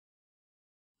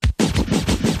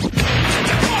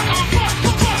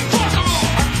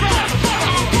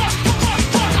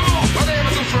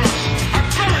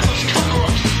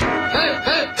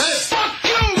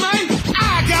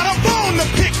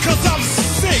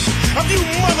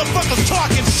motherfuckers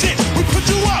talking shit. We put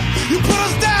you up, you put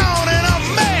us down, and I'm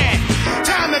mad.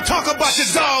 Time to talk about your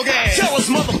dog ass. Jealous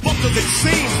motherfuckers, it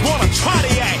seems, wanna try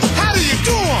the act. How do you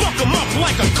do 'em? Fuck 'em up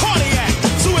like a cardiac.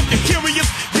 So if you're curious,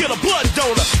 get a blood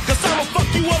donor. Cause I'ma fuck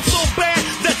you up so bad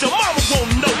that your mama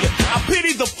won't know you. I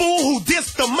pity the fool who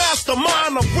dissed the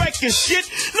mastermind of wrecking shit.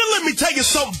 Now let me tell you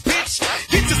something, bitch.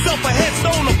 Get yourself a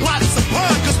headstone or body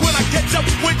supply. Cause when I catch up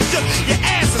with you, your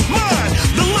ass is mine.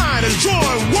 The line is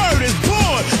drawn, word is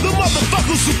born. The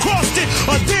motherfuckers who crossed it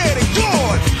are dead and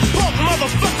gone. Punk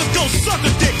motherfuckers go suck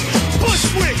a dick.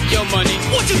 Bushwick, Yo, money.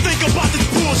 what you think about this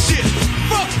bullshit?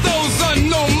 Fuck those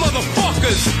unknown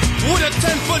motherfuckers. With a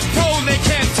 10-foot pole, they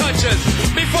can't touch us.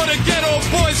 Before the Geto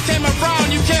Boys came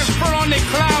around, you can't front on they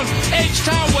clown.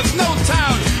 H-Town was no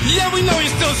town. Yeah, we know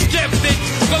you're still skeptic,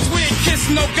 cause we ain't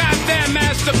kissing no goddamn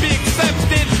ass to be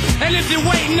accepted. And if you're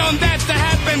waiting on that to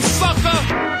happen, sucker,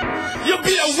 you'll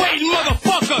be a waiting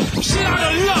motherfucker. Shit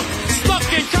out of luck,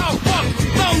 stuck in cow fuck.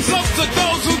 Thumbs up to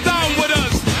those who down with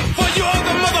us. For you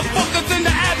other motherfuckers in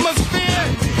the atmosphere,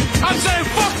 I'm saying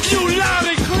fuck you loud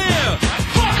and clear.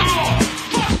 Fuck them all.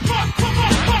 Fuck them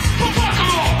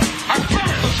all. I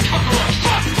promise to fuck them all.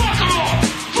 Fuck them all.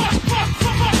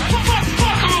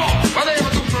 Fuck them all. What they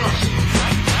ever do for us?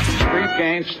 Street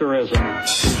gangsterism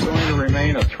is going to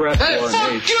remain a threat to our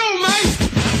Fuck nation. you, mate.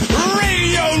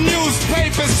 Radio,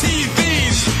 newspapers,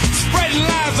 TVs, spreading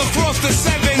lies across the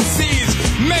 7 seas.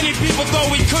 Many people thought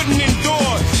we couldn't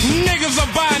endure. Niggas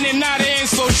are buying it, now they ain't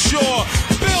so sure.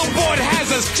 Billboard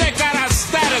has us check out our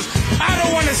status. I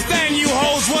don't understand you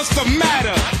hoes, what's the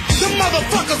matter? The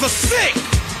motherfuckers are sick,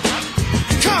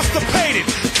 constipated,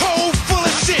 cold, full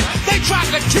of shit. They tried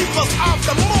to keep us off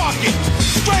the market.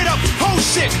 Straight up whole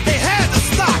shit, they had to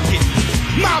stock it.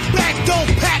 My back don't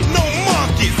pack no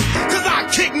monkeys, cause I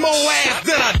kick more ass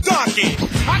than a donkey.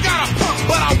 I got a pump,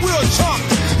 but I will chunk.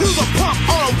 Use a pump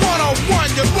on a one-on-one,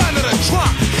 you run to the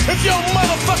trunk. If your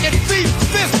motherfucking feet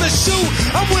fist the shoe,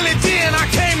 I'm Willie D and I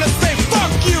came to say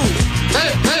fuck you.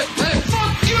 Hey,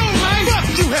 fuck you, man. Fuck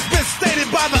you has been stated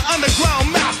by the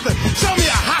underground master. Show me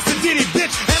a Hasidini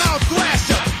bitch and I'll thrash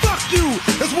her. Fuck you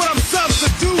is what I'm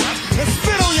substitute. And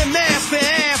spit on your nasty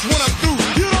ass when I'm through.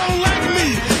 You don't like me,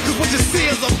 cause what you see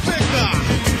is a figure.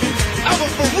 I'm a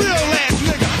for real ass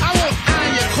nigga. I won't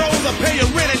iron your clothes or pay your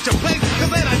rent at your place.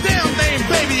 Cause ain't a damn thing,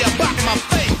 baby, about my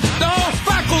face. The whole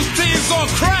faculty's on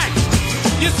crack.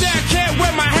 You say I can't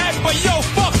wear my hat, but yo,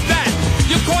 fuck that.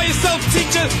 You call yourself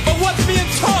teacher, but what's being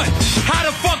taught? How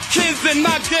to fuck kids and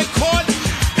not get caught?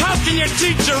 How can your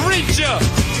teacher reach ya?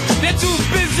 They're too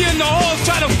busy in the halls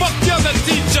trying to fuck the other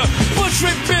teacher.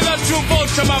 Bushwick Billa true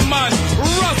vulture, my man.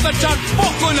 Rasta chat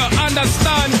fuck gonna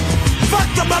understand. Fuck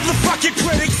the motherfucking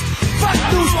critics. Fuck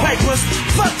newspapers.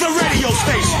 Fuck the radio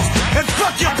stations. And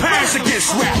fuck your parents against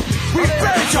rap. We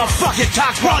buried your fucking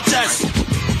cockroaches.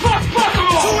 Fuck them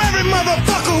all. To every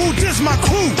motherfucker who diss my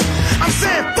crew, I'm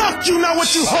saying fuck you, know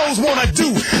what you hoes wanna do.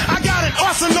 I got an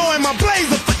arsenal in my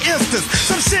blazer, for instance.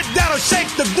 Some shit that'll shake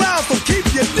the ground, so keep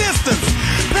your distance.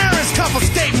 Parents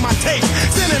confiscating my tape,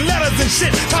 sending letters and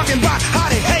shit, talking about how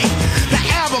they hate. The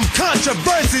album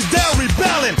controversies, they're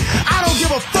rebelling. I don't give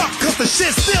a fuck, cause the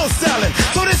shit's still selling.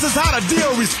 So this is how the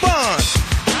deal responds.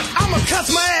 I'ma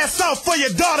cuss my ass off for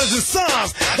your daughters and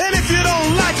sons. And if you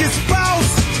don't like your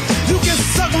spouse, you can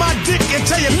suck my dick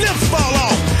until your lips fall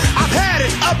off. I've had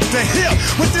it up to here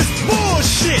with this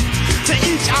bullshit. To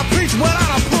each I preach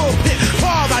without a pulpit.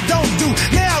 Balls I don't do,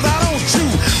 nails I don't chew.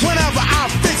 Whenever I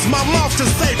fix my mouth to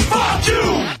say fuck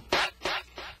you,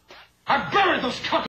 I buried those